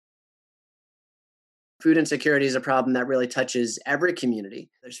Food insecurity is a problem that really touches every community.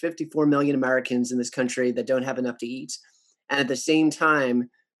 There's 54 million Americans in this country that don't have enough to eat. And at the same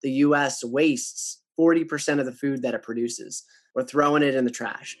time, the US wastes 40% of the food that it produces. We're throwing it in the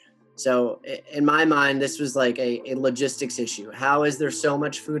trash. So in my mind, this was like a logistics issue. How is there so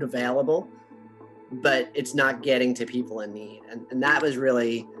much food available, but it's not getting to people in need? And that was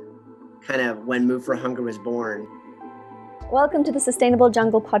really kind of when Move for Hunger was born. Welcome to the Sustainable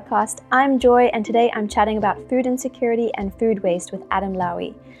Jungle podcast. I'm Joy, and today I'm chatting about food insecurity and food waste with Adam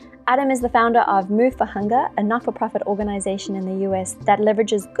Lowy. Adam is the founder of Move for Hunger, a not-for-profit organization in the US that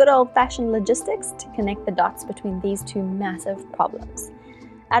leverages good old-fashioned logistics to connect the dots between these two massive problems.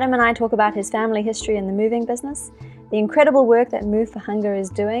 Adam and I talk about his family history in the moving business, the incredible work that Move for Hunger is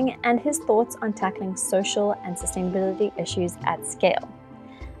doing, and his thoughts on tackling social and sustainability issues at scale.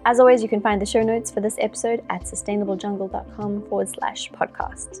 As always, you can find the show notes for this episode at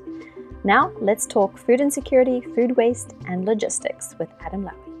sustainablejungle.com/podcast. Now, let's talk food insecurity, food waste, and logistics with Adam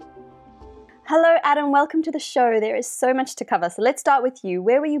Lowy. Hello, Adam. Welcome to the show. There is so much to cover. So let's start with you.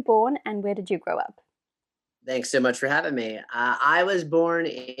 Where were you born and where did you grow up? Thanks so much for having me. I was born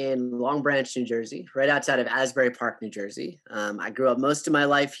in Long Branch, New Jersey, right outside of Asbury Park, New Jersey. I grew up most of my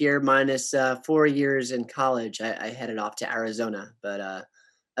life here, minus 4 years in college. I headed off to Arizona, but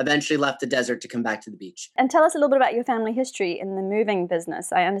eventually left the desert to come back to the beach. And tell us a little bit about your family history in the moving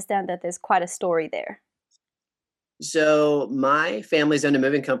business. I understand that there's quite a story there. So my family's owned a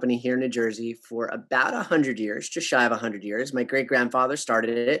moving company here in New Jersey for about 100 years, just shy of 100 years. My great-grandfather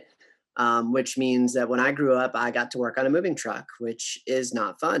started it, which means that when I grew up, I got to work on a moving truck, which is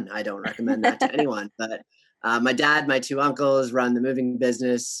not fun. I don't recommend that to anyone. But my dad, my two uncles run the moving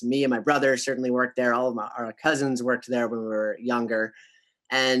business. Me and my brother certainly worked there. All of our cousins worked there when we were younger.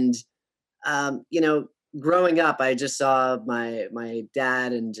 And, growing up, I just saw my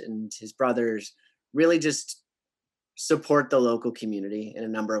dad and his brothers really just support the local community in a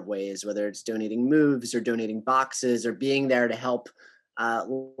number of ways, whether it's donating moves or donating boxes or being there to help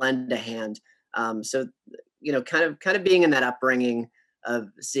lend a hand. So, kind of being in that upbringing of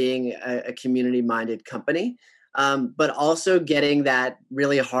seeing a community-minded company, but also getting that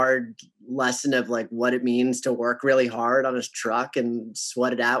really hard lesson of like what it means to work really hard on his truck and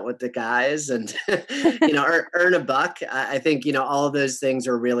sweat it out with the guys and, earn a buck. I think, all of those things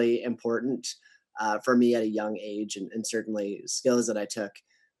are really important for me at a young age and certainly skills that I took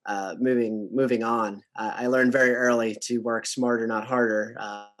moving on. I learned very early to work smarter, not harder.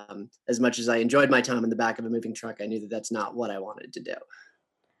 As much as I enjoyed my time in the back of a moving truck, I knew that that's not what I wanted to do.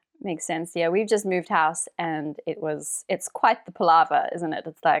 Makes sense. Yeah, we've just moved house and it's quite the palaver, isn't it?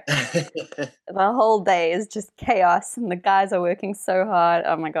 It's like the whole day is just chaos and the guys are working so hard.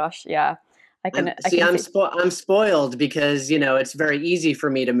 Oh my gosh, yeah. I'm spoiled because, it's very easy for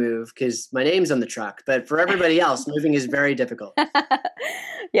me to move because my name's on the truck. But for everybody else, moving is very difficult.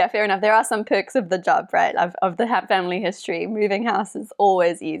 Yeah, fair enough. There are some perks of the job, right? Of the family history. Moving house is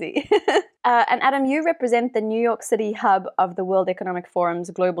always easy. And Adam, you represent the New York City hub of the World Economic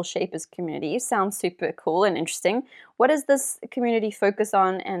Forum's Global Shapers community. Sounds super cool and interesting. What does this community focus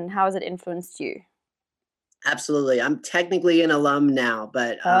on and how has it influenced you? Absolutely. I'm technically an alum now,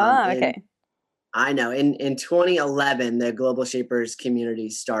 but okay. I know. In 2011, the Global Shapers community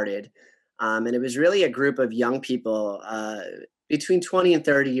started, and it was really a group of young people between 20 and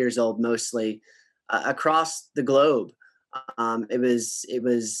 30 years old, mostly across the globe. It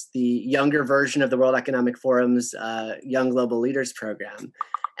was the younger version of the World Economic Forum's Young Global Leaders program,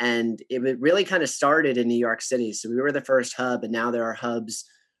 and it really kind of started in New York City. So we were the first hub, and now there are hubs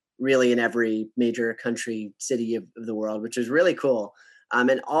really in every major country, city of the world, which is really cool.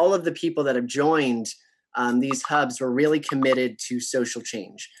 And all of the people that have joined these hubs were really committed to social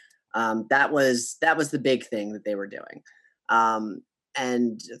change. That was the big thing that they were doing.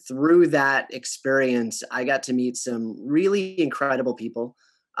 And through that experience, I got to meet some really incredible people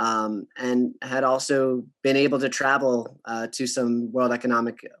and had also been able to travel to some World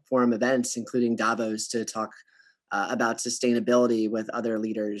Economic Forum events, including Davos, to talk about sustainability with other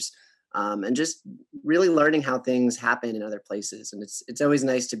leaders. And just really learning how things happen in other places. And it's always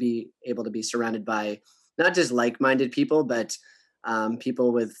nice to be able to be surrounded by not just like-minded people, but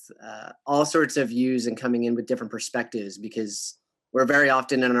people with all sorts of views and coming in with different perspectives, because we're very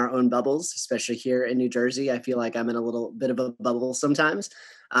often in our own bubbles, especially here in New Jersey. I feel like I'm in a little bit of a bubble sometimes,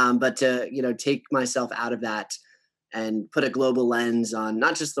 but to, take myself out of that and put a global lens on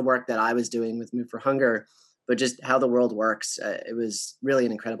not just the work that I was doing with Move for Hunger, but just how the world works. It was really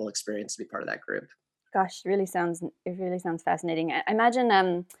an incredible experience to be part of that group. Gosh, it really sounds fascinating. I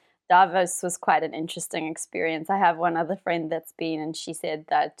imagine Davos was quite an interesting experience. I have one other friend that's been, and she said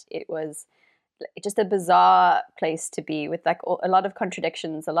that it was just a bizarre place to be, with like a lot of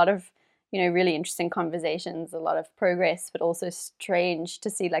contradictions, a lot of, really interesting conversations, a lot of progress, but also strange to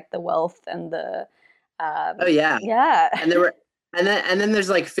see like the wealth and the, Oh yeah. yeah. And there were, and then there's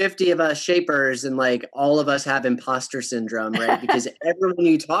like 50 of us shapers, and like all of us have imposter syndrome, right? Because everyone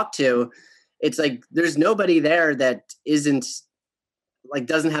you talk to, it's like there's nobody there that isn't like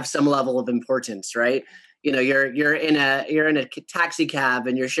doesn't have some level of importance, right? You're in a taxi cab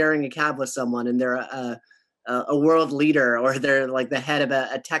and you're sharing a cab with someone, and they're a world leader, or they're like the head of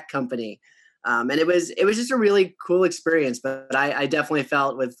a tech company. And it was just a really cool experience. But I definitely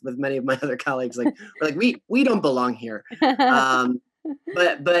felt with many of my other colleagues, like we're like we don't belong here. Um,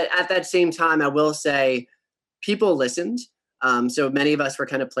 but at that same time, I will say people listened. So many of us were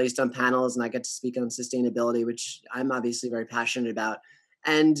kind of placed on panels, and I get to speak on sustainability, which I'm obviously very passionate about.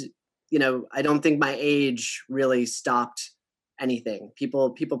 And I don't think my age really stopped anything.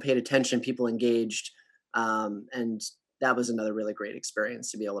 People paid attention, people engaged, and that was another really great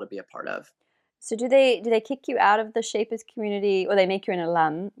experience to be able to be a part of. So do they kick you out of the Shapers community, or they make you an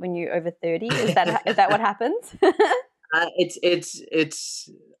alum when you're over 30? Is that what happens? I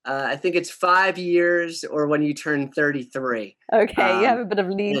think it's 5 years, or when you turn 33. Okay, you have Um, a bit of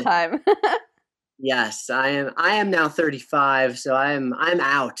lead yeah, time. yes, I am now 35, so I'm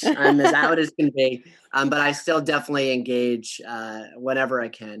out. I'm as out as can be. But I still definitely engage whenever I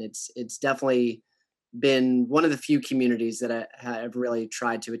can. It's definitely been one of the few communities that I have really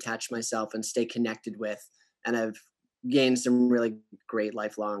tried to attach myself and stay connected with, and I've gained some really great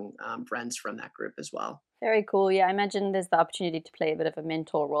lifelong friends from that group as well. Very cool. Yeah, I imagine there's the opportunity to play a bit of a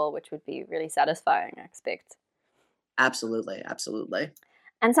mentor role, which would be really satisfying, I expect. Absolutely, absolutely.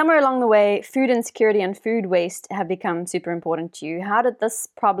 And somewhere along the way, food insecurity and food waste have become super important to you. How did this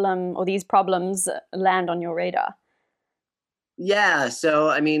problem or these problems land on your radar? Yeah. So,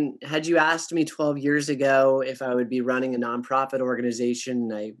 I mean, had you asked me 12 years ago if I would be running a nonprofit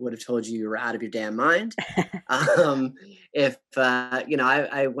organization, I would have told you you were out of your damn mind. Um, if,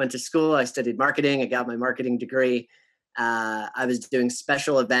 I went to school, I studied marketing, I got my marketing degree. I was doing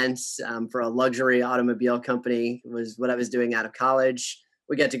special events for a luxury automobile company, was what I was doing out of college.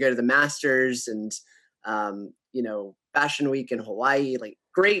 We got to go to the Masters and, Fashion Week in Hawaii, like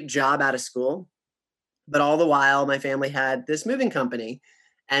great job out of school. But all the while, my family had this moving company.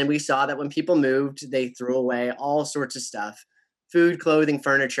 And we saw that when people moved, they threw away all sorts of stuff: food, clothing,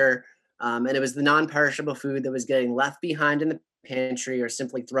 furniture. And it was the non perishable food that was getting left behind in the pantry or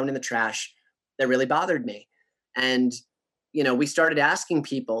simply thrown in the trash that really bothered me. And, we started asking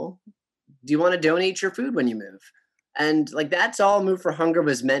people, do you want to donate your food when you move? And like that's all Move for Hunger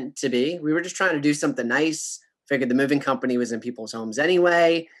was meant to be. We were just trying to do something nice. Figured the moving company was in people's homes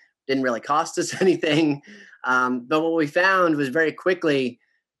anyway, didn't really cost us anything. But what we found was very quickly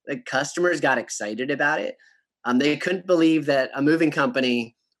that customers got excited about it. They couldn't believe that a moving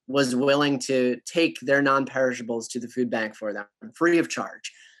company was willing to take their non perishables to the food bank for them free of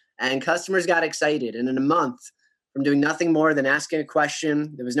charge. And customers got excited. And in a month, from doing nothing more than asking a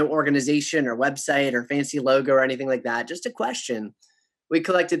question, there was no organization or website or fancy logo or anything like that, just a question. We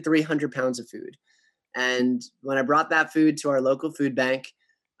collected 300 pounds of food. And when I brought that food to our local food bank,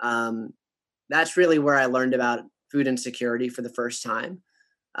 um, that's really where I learned about food insecurity for the first time.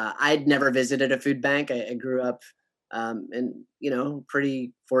 I'd never visited a food bank. I grew up, and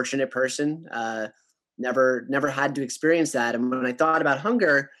pretty fortunate person. Never had to experience that. And when I thought about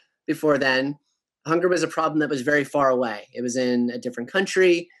hunger before then, hunger was a problem that was very far away. It was in a different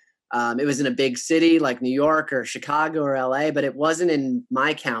country. It was in a big city like New York or Chicago or LA, but it wasn't in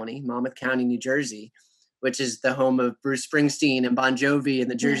my county, Monmouth County, New Jersey, which is the home of Bruce Springsteen and Bon Jovi and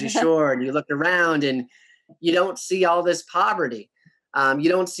the Jersey Shore. And you look around and you don't see all this poverty. You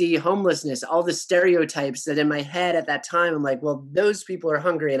don't see homelessness, all the stereotypes that in my head at that time, I'm like, well, those people are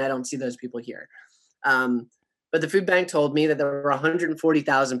hungry and I don't see those people here. Um, but the food bank told me that there were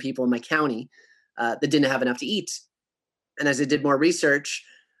 140,000 people in my county that didn't have enough to eat. And as I did more research,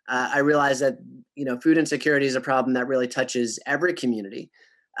 I realized that food insecurity is a problem that really touches every community.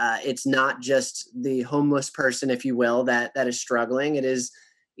 It's not just the homeless person, if you will, that is struggling. It is,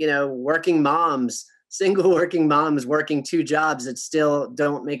 working moms, single working moms working two jobs that still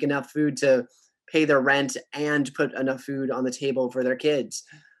don't make enough food to pay their rent and put enough food on the table for their kids.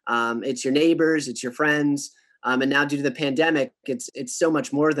 It's your neighbors, it's your friends. And now, due to the pandemic, it's so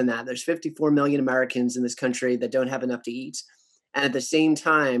much more than that. There's 54 million Americans in this country that don't have enough to eat, and at the same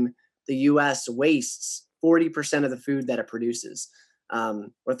time, the U.S. wastes 40% of the food that it produces.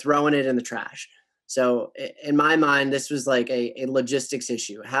 We're throwing it in the trash. So, in my mind, this was like a logistics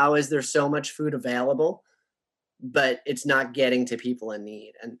issue. How is there so much food available, but it's not getting to people in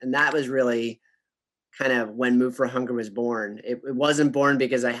need? And that was really kind of when Move for Hunger was born. It wasn't born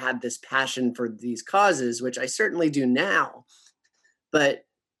because I had this passion for these causes, which I certainly do now, but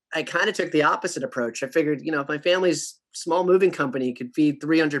I kind of took the opposite approach. I figured, if my family's small moving company could feed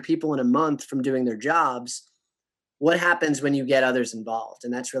 300 people in a month from doing their jobs, what happens when you get others involved?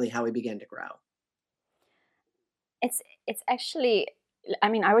 And that's really how we began to grow. It's actually, I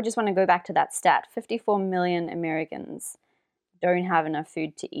mean, I would just want to go back to that stat. 54 million Americans don't have enough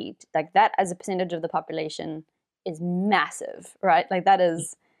food to eat. Like that as a percentage of the population is massive, right? Like that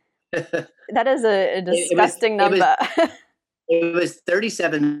is it, a it was disgusting it was number. it was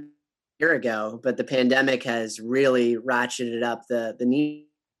 37 year ago, but the pandemic has really ratcheted up the need.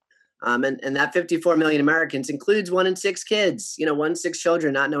 And that 54 million Americans includes 1 in 6 kids, 1 in 6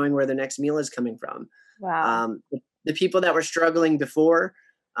 children not knowing where their next meal is coming from. Wow. The people that were struggling before,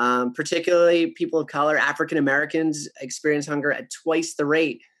 particularly people of color, African Americans, experience hunger at twice the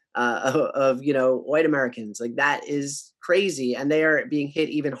rate of white Americans. Like that is crazy, and they are being hit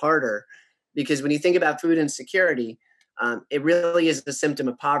even harder because when you think about food insecurity, it really is a symptom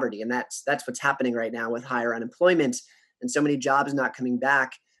of poverty, and that's what's happening right now with higher unemployment and so many jobs not coming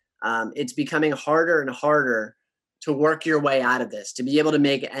back. It's becoming harder and harder to work your way out of this, to be able to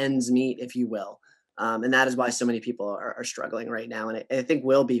make ends meet, if you will. And that is why so many people are struggling right now. And I think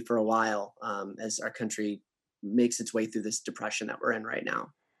will be for a while as our country makes its way through this depression that we're in right now.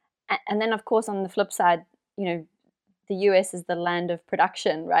 And then, of course, on the flip side, you know, the US is the land of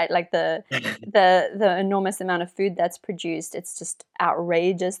production, right? Like the enormous amount of food that's produced, it's just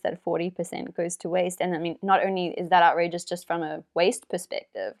outrageous that 40% goes to waste. And I mean, not only is that outrageous just from a waste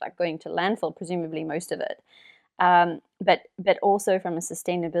perspective, like going to landfill, presumably most of it, but also from a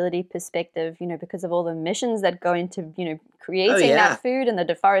sustainability perspective, you know, because of all the emissions that go into, you know, Oh, creating yeah. that food and the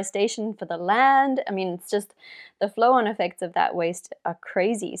deforestation for the land. I mean, it's just the flow-on effects of that waste are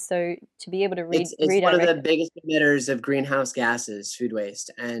crazy. So to be able to It's one of the redirect it. biggest emitters of greenhouse gases, food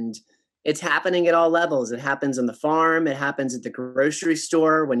waste, and it's happening at all levels. It happens on the farm. It happens at the grocery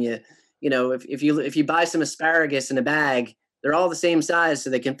store when if you buy some asparagus in a bag, they're all the same size so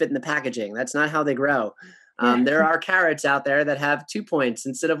they can fit in the packaging. That's not how they grow. Yeah. There are carrots out there that have 2 points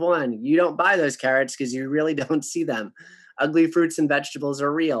instead of one. You don't buy those carrots because you really don't see them. Ugly fruits and vegetables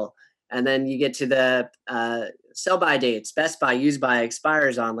are real. And then you get to the sell by dates, best by, use by,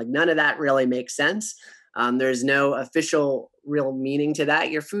 expires on. Like none of that really makes sense. There's no official real meaning to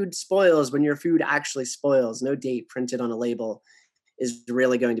that. Your food spoils when your food actually spoils. No date printed on a label is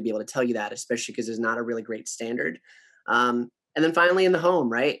really going to be able to tell you that, especially because there's not a really great standard. And then finally in the home,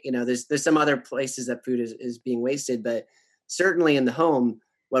 right? There's some other places that food is being wasted, but certainly in the home,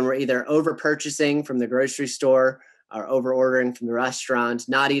 when we're either over purchasing from the grocery store or over ordering from the restaurant,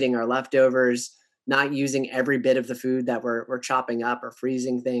 not eating our leftovers, not using every bit of the food that we're chopping up or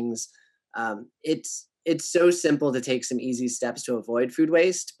freezing things. It's so simple to take some easy steps to avoid food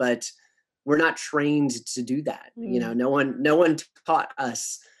waste, but we're not trained to do that. Mm. No one taught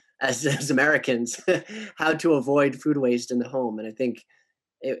us as Americans how to avoid food waste in the home, and I think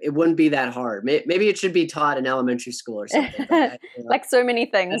it wouldn't be that hard. Maybe it should be taught in elementary school or something, but Like so many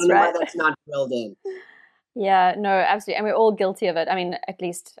I things, don't know why right? that's not drilled in. Yeah, no, absolutely. And we're all guilty of it. I mean, at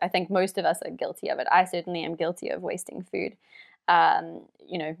least I think most of us are guilty of it. I certainly am guilty of wasting food,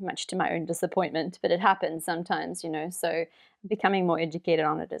 you know, much to my own disappointment, but it happens sometimes, you know. So becoming more educated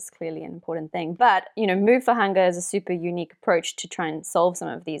on it is clearly an important thing. But, you know, Move for Hunger is a super unique approach to try and solve some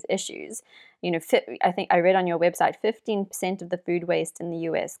of these issues. You know, I think I read on your website 15% of the food waste in the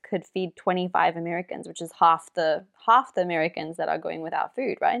US could feed 25 Americans, which is half the Americans that are going without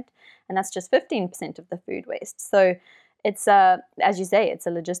food, right? And that's just 15% of the food waste. So it's as you say, it's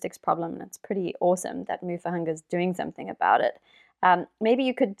a logistics problem, and it's pretty awesome that Move for Hunger is doing something about it. Maybe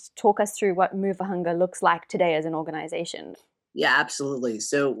you could talk us through what Move for Hunger looks like today as an organization. Yeah, absolutely.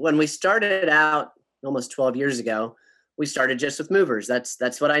 So when we started out almost 12 years ago, we started just with movers.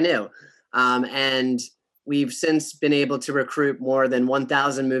 That's what I knew, and we've since been able to recruit more than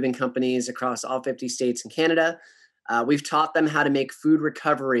 1,000 moving companies across all 50 states and Canada. We've taught them how to make food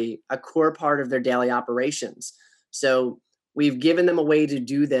recovery a core part of their daily operations. So we've given them a way to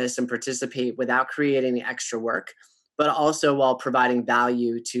do this and participate without creating extra work, but also while providing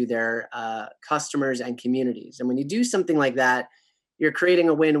value to their customers and communities. And when you do something like that, you're creating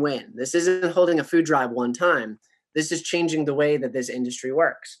a win-win. This isn't holding a food drive one time. This is changing the way that this industry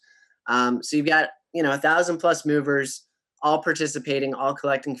works. So you've got 1,000 plus movers, all participating, all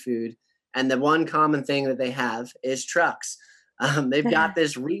collecting food, and the one common thing that they have is trucks. They've got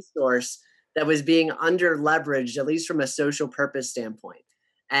this resource that was being under leveraged, at least from a social purpose standpoint.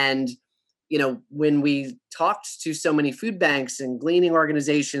 And when we talked to so many food banks and gleaning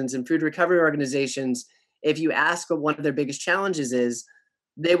organizations and food recovery organizations, if you ask what one of their biggest challenges is,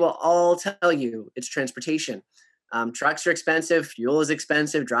 they will all tell you it's transportation. Trucks are expensive, fuel is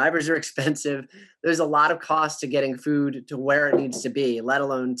expensive, drivers are expensive. There's a lot of cost to getting food to where it needs to be, let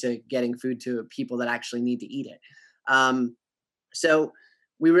alone to getting food to people that actually need to eat it. So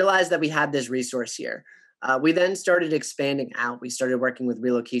we realized that we had this resource here. We then started expanding out. We started working with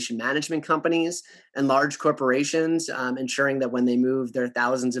relocation management companies and large corporations, ensuring that when they move their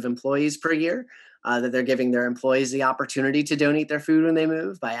thousands of employees per year, that they're giving their employees the opportunity to donate their food when they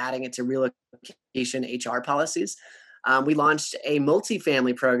move by adding it to relocation HR policies. We launched a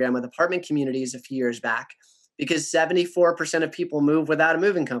multifamily program with apartment communities a few years back because 74% of people move without a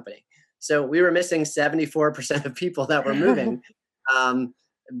moving company. So we were missing 74% of people that were moving. Um,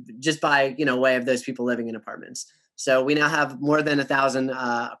 just by way of those people living in apartments. So we now have more than 1,000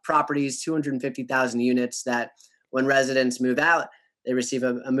 properties, 250,000 units that when residents move out, they receive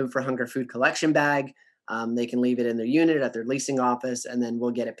a Move for Hunger food collection bag. They can leave it in their unit at their leasing office, and then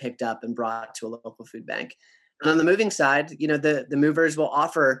we'll get it picked up and brought to a local food bank. And on the moving side, the movers will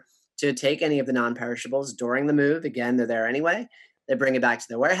offer to take any of the non-perishables during the move. Again, they're there anyway. They bring it back to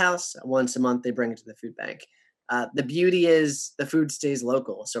their warehouse. Once a month, they bring it to the food bank. The beauty is the food stays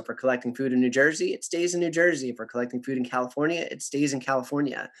local. So if we're collecting food in New Jersey, it stays in New Jersey. If we're collecting food in California, it stays in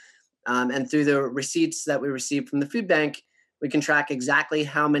California. And through the receipts that we receive from the food bank, we can track exactly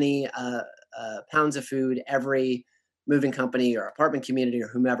how many pounds of food every moving company or apartment community or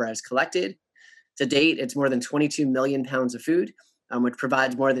whomever has collected. To date, it's more than 22 million pounds of food, which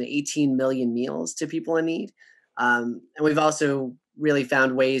provides more than 18 million meals to people in need. And we've also really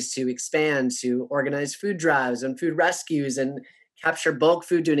found ways to expand, to organize food drives and food rescues and capture bulk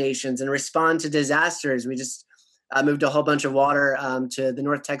food donations and respond to disasters. We just moved a whole bunch of water to the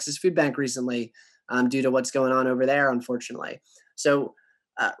North Texas Food Bank recently due to what's going on over there, unfortunately. So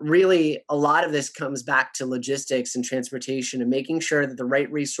really, a lot of this comes back to logistics and transportation and making sure that the right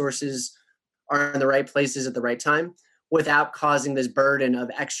resources are in the right places at the right time without causing this burden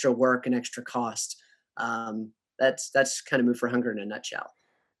of extra work and extra cost. That's kind of Move for Hunger in a nutshell.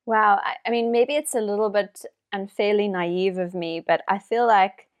 Wow. I mean, maybe it's a little bit unfairly naive of me, but I feel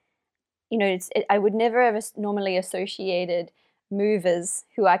like, I would never have normally associated movers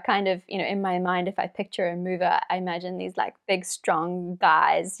who are kind of, in my mind, if I picture a mover, I imagine these like big, strong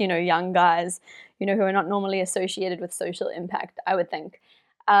guys, young guys, who are not normally associated with social impact, I would think.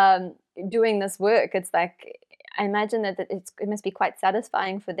 Doing this work, it's like, I imagine that it must be quite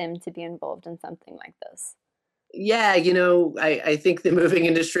satisfying for them to be involved in something like this. Yeah, I think the moving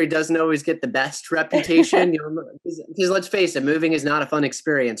industry doesn't always get the best reputation, because let's face it, moving is not a fun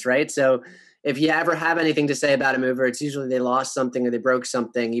experience, right? So if you ever have anything to say about a mover, it's usually they lost something or they broke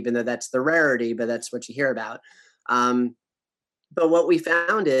something, even though that's the rarity, but that's what you hear about. Um, but what we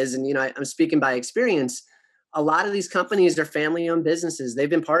found is, and I'm speaking by experience, a lot of these companies are family-owned businesses. They've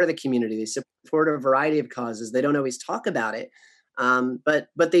been part of the community. They support a variety of causes. They don't always talk about it,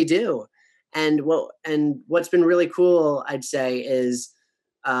 but they do. And what's been really cool, I'd say, is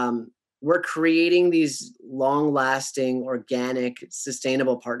we're creating these long-lasting, organic,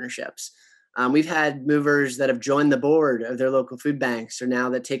 sustainable partnerships. We've had movers that have joined the board of their local food banks, or now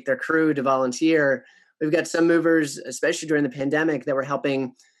that take their crew to volunteer. We've got some movers, especially during the pandemic, that were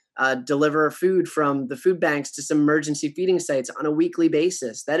helping deliver food from the food banks to some emergency feeding sites on a weekly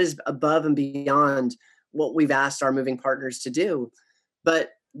basis. That is above and beyond what we've asked our moving partners to do. But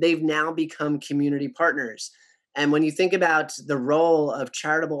they've now become community partners. And when you think about the role of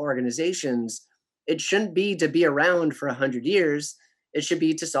charitable organizations, it shouldn't be to be around for 100 years. It should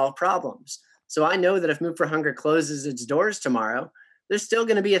be to solve problems. So I know that if Move for Hunger closes its doors tomorrow, there's still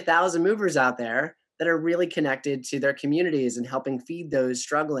going to be 1,000 movers out there that are really connected to their communities and helping feed those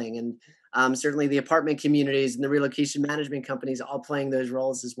struggling. And certainly the apartment communities and the relocation management companies all playing those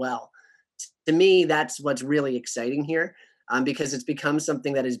roles as well. To me, that's what's really exciting here, because it's become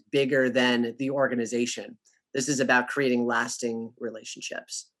something that is bigger than the organization. This is about creating lasting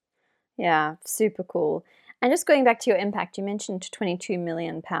relationships. Yeah, super cool. And just going back to your impact, you mentioned 22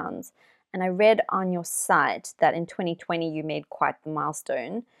 million pounds. And I read on your site that in 2020 you made quite the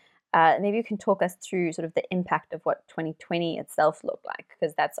milestone. Maybe you can talk us through sort of the impact of what 2020 itself looked like,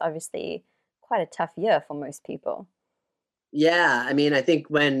 because that's obviously quite a tough year for most people. Yeah, I mean, I think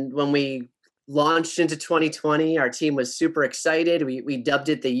when we launched into 2020, our team was super excited. We dubbed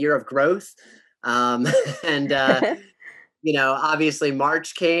it the year of growth, and obviously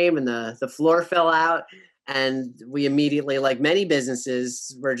March came and the floor fell out, and we immediately, like many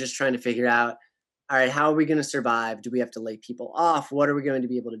businesses, were just trying to figure out, all right, how are we going to survive? Do we have to lay people off? What are we going to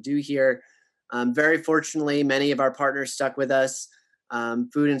be able to do here? Very fortunately, many of our partners stuck with us.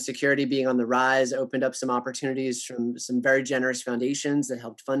 Food insecurity being on the rise opened up some opportunities from some very generous foundations that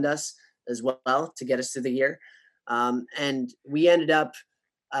helped fund us as well to get us through the year. And we ended up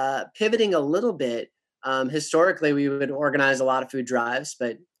pivoting a little bit. Historically, we would organize a lot of food drives,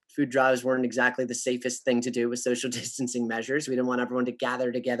 but food drives weren't exactly the safest thing to do with social distancing measures. We didn't want everyone to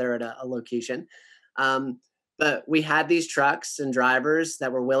gather together at a location. Um, but we had these trucks and drivers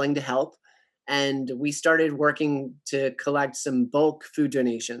that were willing to help. And we started working to collect some bulk food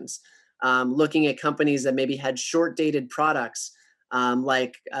donations, looking at companies that maybe had short dated products,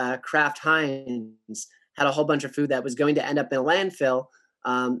 like Kraft Heinz had a whole bunch of food that was going to end up in a landfill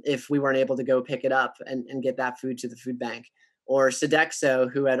if we weren't able to go pick it up and get that food to the food bank. Or Sodexo,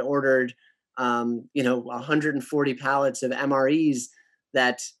 who had ordered, 140 pallets of MREs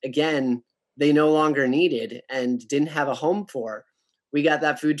that, again, they no longer needed and didn't have a home for. We got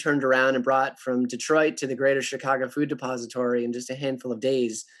that food turned around and brought from Detroit to the Greater Chicago Food Depository in just a handful of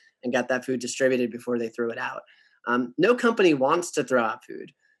days and got that food distributed before they threw it out. No company wants to throw out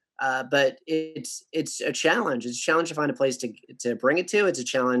food, but it's a challenge. It's a challenge to find a place to bring it to. It's a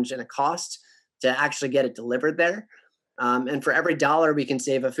challenge and a cost to actually get it delivered there. And for every dollar we can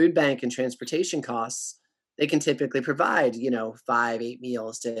save a food bank and transportation costs, they can typically provide, 5, 8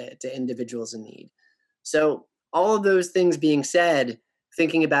 meals to individuals in need. So all of those things being said,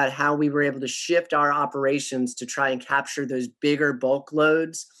 thinking about how we were able to shift our operations to try and capture those bigger bulk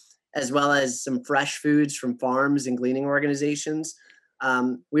loads, as well as some fresh foods from farms and gleaning organizations,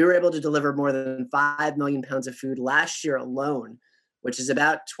 we were able to deliver more than 5 million pounds of food last year alone, which is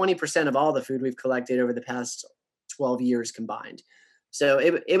about 20% of all the food we've collected over the past 12 years combined. So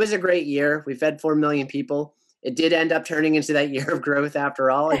it was a great year. We fed 4 million people. It did end up turning into that year of growth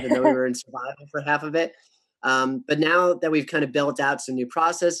after all, even though we were in survival for half of it. But now that we've kind of built out some new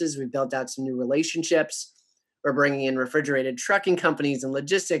processes, we've built out some new relationships. We're bringing in refrigerated trucking companies and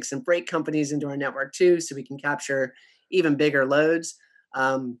logistics and freight companies into our network too, so we can capture even bigger loads.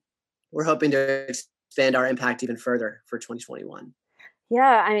 We're hoping to expand our impact even further for 2021.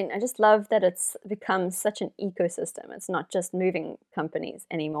 Yeah, I mean, I just love that it's become such an ecosystem. It's not just moving companies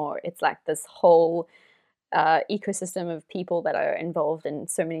anymore. It's like this whole ecosystem of people that are involved in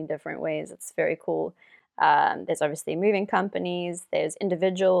so many different ways. It's very cool. There's obviously moving companies. There's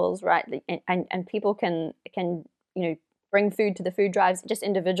individuals, right? And people can bring food to the food drives. Just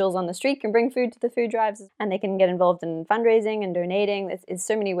individuals on the street can bring food to the food drives, and they can get involved in fundraising and donating. There's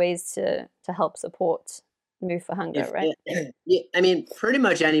so many ways to help support Move for Hunger, If right? Yeah, I mean, pretty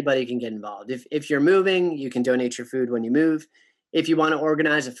much anybody can get involved. If you're moving, you can donate your food when you move. If you want to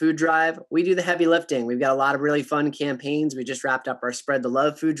organize a food drive, we do the heavy lifting. We've got a lot of really fun campaigns. We just wrapped up our Spread the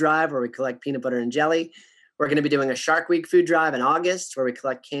Love food drive where we collect peanut butter and jelly. We're going to be doing a Shark Week food drive in August where we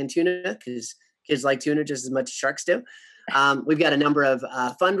collect canned tuna because kids like tuna just as much as sharks do. We've got a number of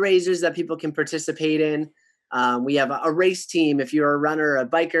fundraisers that people can participate in. We have a race team. If you're a runner, a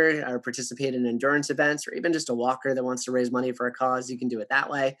biker, or participate in endurance events, or even just a walker that wants to raise money for a cause, you can do it that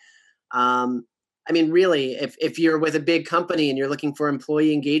way. I mean, really, if you're with a big company and you're looking for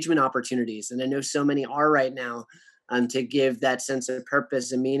employee engagement opportunities, and I know so many are right now, to give that sense of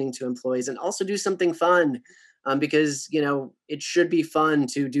purpose and meaning to employees, and also do something fun, because it should be fun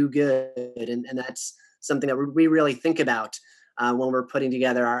to do good, and that's something that we really think about when we're putting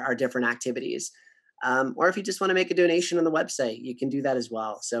together our different activities. Or if you just want to make a donation on the website, you can do that as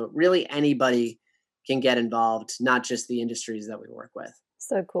well. So really anybody can get involved, not just the industries that we work with.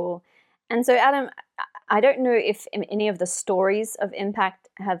 So cool. And so, Adam, I don't know if any of the stories of impact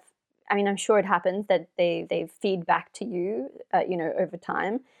have, I mean, I'm sure it happens that they feed back to you, over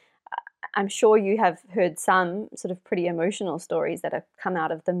time. I'm sure you have heard some sort of pretty emotional stories that have come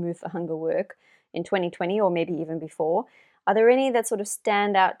out of the Move for Hunger work in 2020 or maybe even before. Are there any that sort of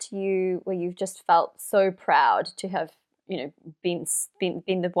stand out to you where you've just felt so proud to have, been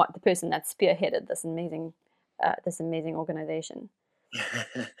the person that spearheaded this amazing organization?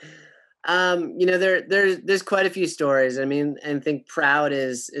 There's quite a few stories. I mean, and I think proud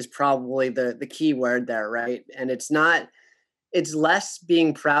is probably the key word there, right? And it's less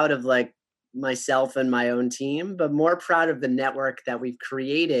being proud of like myself and my own team, but more proud of the network that we've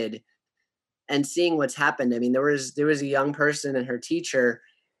created and seeing what's happened. I mean, there was a young person and her teacher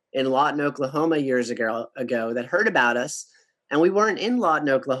in Lawton, Oklahoma years ago that heard about us, and we weren't in Lawton,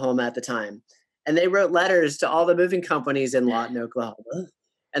 Oklahoma at the time. And they wrote letters to all the moving companies in Lawton, Oklahoma,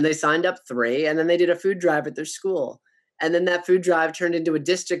 and they signed up 3, and then they did a food drive at their school. And then that food drive turned into a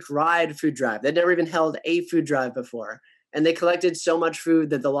district-wide food drive. They'd never even held a food drive before. And they collected so much food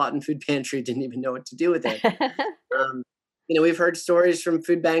that the Lawton Food Pantry didn't even know what to do with it. Um, we've heard stories from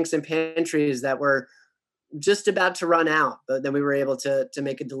food banks and pantries that were just about to run out, but then we were able to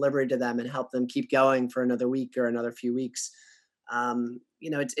make a delivery to them and help them keep going for another week or another few weeks.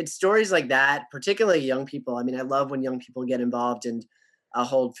 It's stories like that, particularly young people. I mean, I love when young people get involved and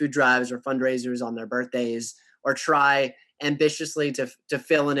hold food drives or fundraisers on their birthdays, or try ambitiously to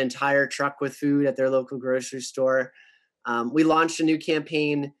fill an entire truck with food at their local grocery store. We launched a new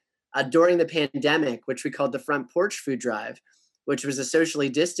campaign during the pandemic, which we called the Front Porch Food Drive, which was a socially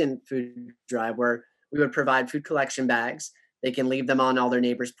distant food drive where we would provide food collection bags. They can leave them on all their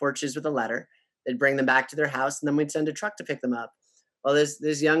neighbors' porches with a letter. They'd bring them back to their house, and then we'd send a truck to pick them up. Well,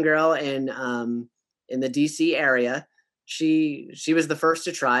 this young girl in the DC area, she was the first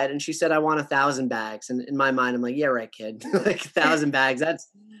to try it, and she said, "I want 1,000 bags." And in my mind, I'm like, "Yeah, right, kid. Like 1,000 bags.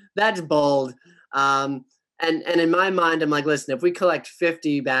 That's bold." And in my mind, I'm like, "Listen, if we collect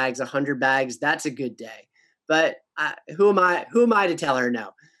 50 bags, 100 bags, that's a good day." But who am I? Who am I to tell her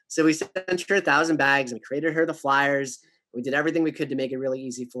no? So we sent her 1,000 bags, and we created her the flyers. We did everything we could to make it really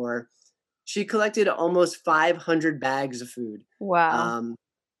easy for her. She collected almost 500 bags of food. Wow. Um,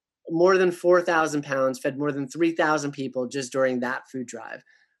 More than 4,000 pounds, fed more than 3,000 people just during that food drive.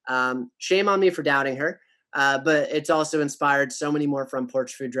 Shame on me for doubting her, but it's also inspired so many more front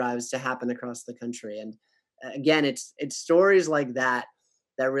porch food drives to happen across the country. And again, it's stories like that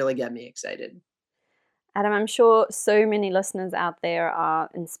that really get me excited. Adam, I'm sure so many listeners out there are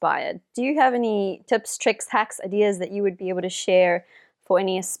inspired. Do you have any tips, tricks, hacks, ideas that you would be able to share for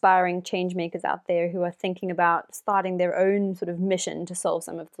any aspiring change makers out there who are thinking about starting their own sort of mission to solve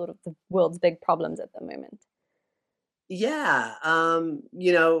some of sort of the world's big problems at the moment? Yeah.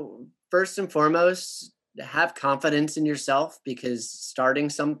 First and foremost, have confidence in yourself, because starting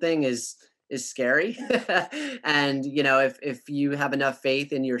something is scary. And if you have enough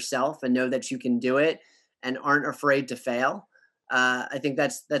faith in yourself and know that you can do it and aren't afraid to fail, I think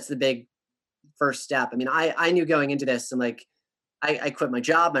that's the big first step. I mean, I knew going into this, I'm like, I quit my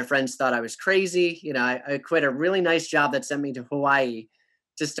job. My friends thought I was crazy. I quit a really nice job that sent me to Hawaii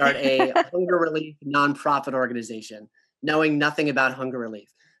to start a hunger relief nonprofit organization, knowing nothing about hunger relief.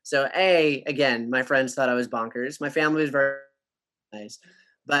 So, again, my friends thought I was bonkers. My family was very nice.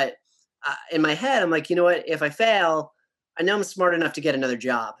 But in my head, I'm like, you know what? If I fail, I know I'm smart enough to get another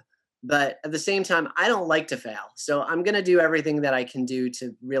job. But at the same time, I don't like to fail. So I'm going to do everything that I can do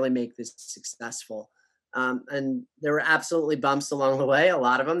to really make this successful. And there were absolutely bumps along the way, a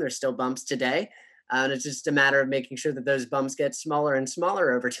lot of them. There's still bumps today. And it's just a matter of making sure that those bumps get smaller and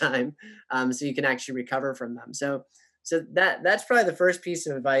smaller over time, so you can actually recover from them. So that's probably the first piece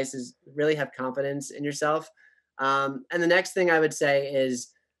of advice, is really have confidence in yourself. And the next thing I would say is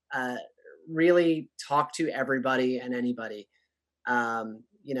uh, really talk to everybody and anybody. I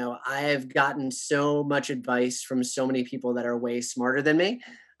have gotten so much advice from so many people that are way smarter than me.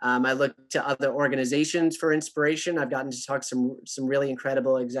 I look to other organizations for inspiration. I've gotten to talk to some really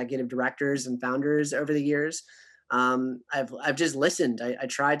incredible executive directors and founders over the years. I've just listened. I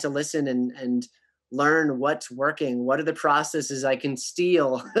tried to listen and learn what's working. What are the processes I can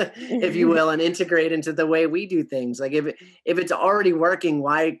steal, if you will, and integrate into the way we do things. Like if it's already working,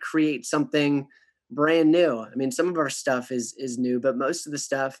 why create something brand new? I mean, some of our stuff is new, but most of the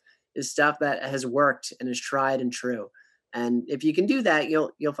stuff is stuff that has worked and is tried and true. And if you can do that,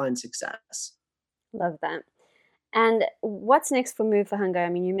 you'll find success. Love that. And what's next for Move for Hunger? I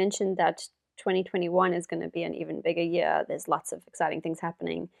mean, you mentioned that 2021 is going to be an even bigger year. There's lots of exciting things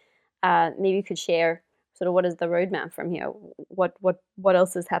happening. Maybe you could share sort of what is the roadmap from here? What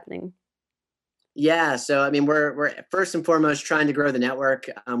else is happening? Yeah, so I mean, we're first and foremost trying to grow the network.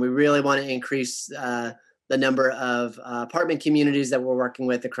 We really want to increase the number of apartment communities that we're working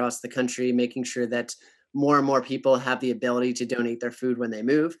with across the country, making sure that more and more people have the ability to donate their food when they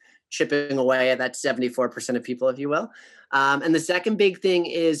move, chipping away at that 74% of people, if you will. And the second big thing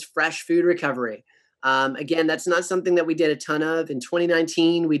is fresh food recovery. Again, that's not something that we did a ton of. In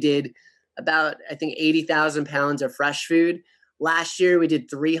 2019, we did about, I think, 80,000 pounds of fresh food. Last year, we did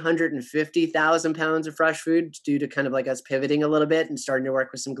 350,000 pounds of fresh food due to kind of like us pivoting a little bit and starting to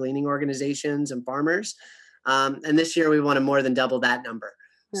work with some gleaning organizations and farmers. And this year, we want to more than double that number.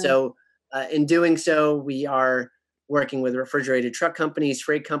 Yeah. So, in doing so, we are working with refrigerated truck companies,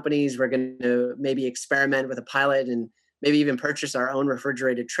 freight companies. We're going to maybe experiment with a pilot and maybe even purchase our own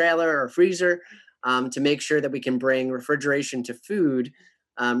refrigerated trailer or freezer, to make sure that we can bring refrigeration to food,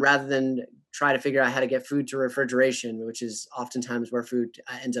 rather than try to figure out how to get food to refrigeration, which is oftentimes where food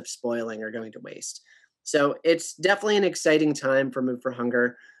ends up spoiling or going to waste. So it's definitely an exciting time for Move for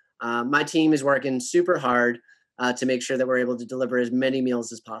Hunger. My team is working super hard to make sure that we're able to deliver as many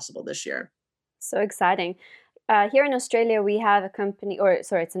meals as possible this year. So exciting. Here in Australia, we have a company,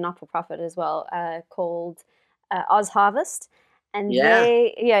 it's a not-for-profit as well, called Oz Harvest. And Yeah.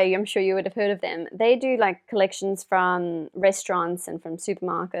 I'm sure you would have heard of them. They do like collections from restaurants and from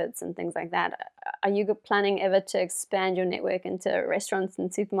supermarkets and things like that. Are you planning ever to expand your network into restaurants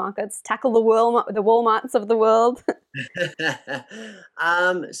and supermarkets, tackle the Walmarts of the world?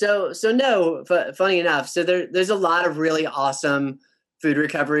 So no, funny enough. So there's a lot of really awesome food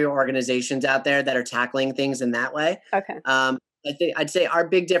recovery organizations out there that are tackling things in that way. Okay. I'd say our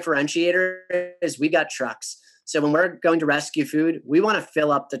big differentiator is we got trucks. So when we're going to rescue food, we want to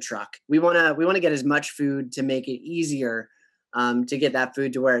fill up the truck. We want to get as much food to make it easier to get that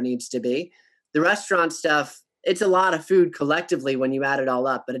food to where it needs to be. The restaurant stuff, it's a lot of food collectively when you add it all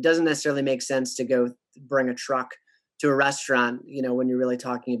up, but it doesn't necessarily make sense to go bring a truck to a restaurant, when you're really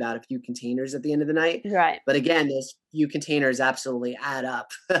talking about a few containers at the end of the night. Right. But again, those few containers absolutely add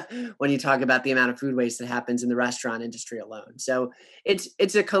up when you talk about the amount of food waste that happens in the restaurant industry alone. So it's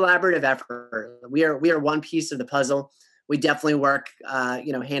a collaborative effort. We are one piece of the puzzle. We definitely work, hand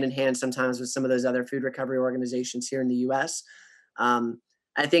in hand sometimes with some of those other food recovery organizations here in the U.S.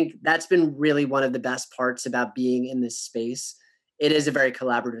 I think that's been really one of the best parts about being in this space. It is a very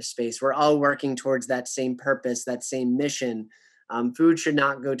collaborative space. We're all working towards that same purpose, that same mission. Food should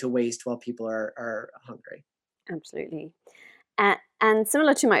not go to waste while people are hungry. Absolutely. And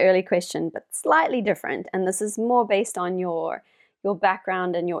similar to my early question, but slightly different, and this is more based on your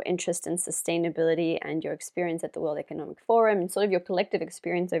background and your interest in sustainability and your experience at the World Economic Forum and sort of your collective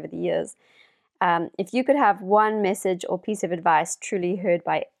experience over the years. If you could have one message or piece of advice truly heard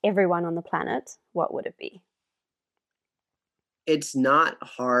by everyone on the planet, what would it be? It's not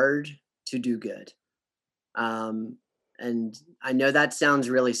hard to do good. And I know that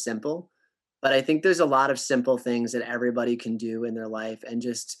sounds really simple, but I think there's a lot of simple things that everybody can do in their life. And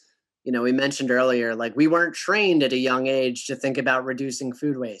just, we mentioned earlier, like we weren't trained at a young age to think about reducing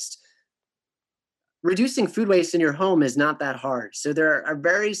food waste. Reducing food waste in your home is not that hard. So there are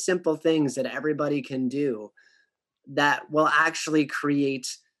very simple things that everybody can do that will actually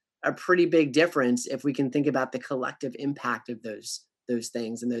create a pretty big difference if we can think about the collective impact of those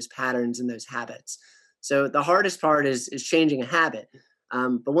things and those patterns and those habits. So the hardest part is changing a habit.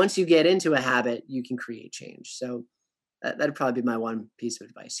 But once you get into a habit, you can create change. So that'd probably be my one piece of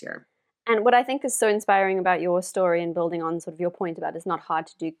advice here. And what I think is so inspiring about your story and building on sort of your point about it's not hard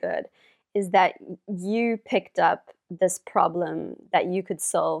to do good is that you picked up this problem that you could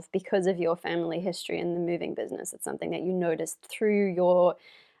solve because of your family history in the moving business. It's something that you noticed through your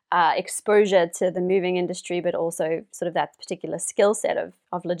exposure to the moving industry, but also sort of that particular skill set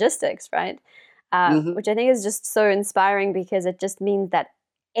of logistics, right? Hmm. Which I think is just so inspiring because it just means that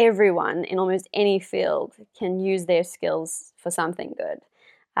everyone in almost any field can use their skills for something good.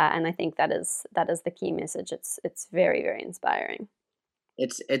 And I think that is the key message. It's very, very inspiring.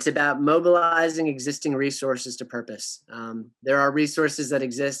 It's about mobilizing existing resources to purpose. There are resources that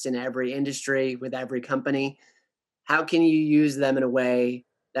exist in every industry with every company. How can you use them in a way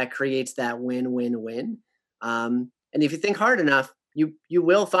that creates that win-win-win? And if you think hard enough, you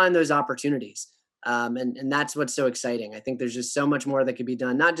will find those opportunities. And that's what's so exciting. I think there's just so much more that could be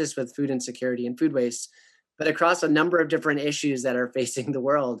done, not just with food insecurity and food waste, but across a number of different issues that are facing the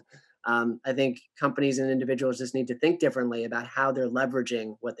world. I think companies and individuals just need to think differently about how they're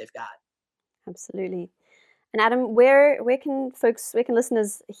leveraging what they've got. Absolutely. And Adam, where can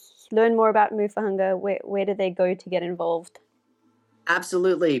listeners learn more about Move for Hunger? Where do they go to get involved?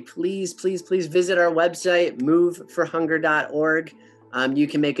 Absolutely. Please, please, please visit our website, moveforhunger.org. You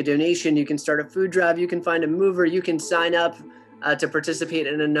can make a donation. You can start a food drive. You can find a mover. You can sign up to participate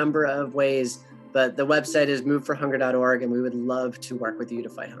in a number of ways. But the website is moveforhunger.org, and we would love to work with you to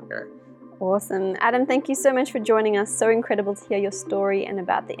fight hunger. Awesome. Adam, thank you so much for joining us. So incredible to hear your story and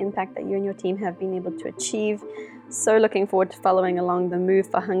about the impact that you and your team have been able to achieve. So looking forward to following along the Move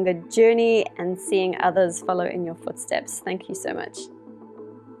for Hunger journey and seeing others follow in your footsteps. Thank you so much.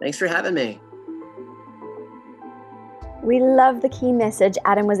 Thanks for having me. We love the key message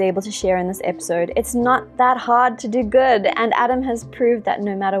Adam was able to share in this episode. It's not that hard to do good, and Adam has proved that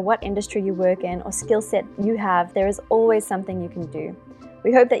no matter what industry you work in or skill set you have, there is always something you can do.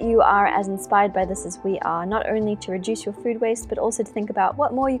 We hope that you are as inspired by this as we are, not only to reduce your food waste, but also to think about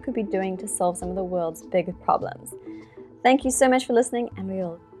what more you could be doing to solve some of the world's big problems. Thank you so much for listening, and we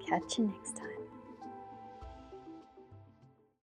will catch you next time.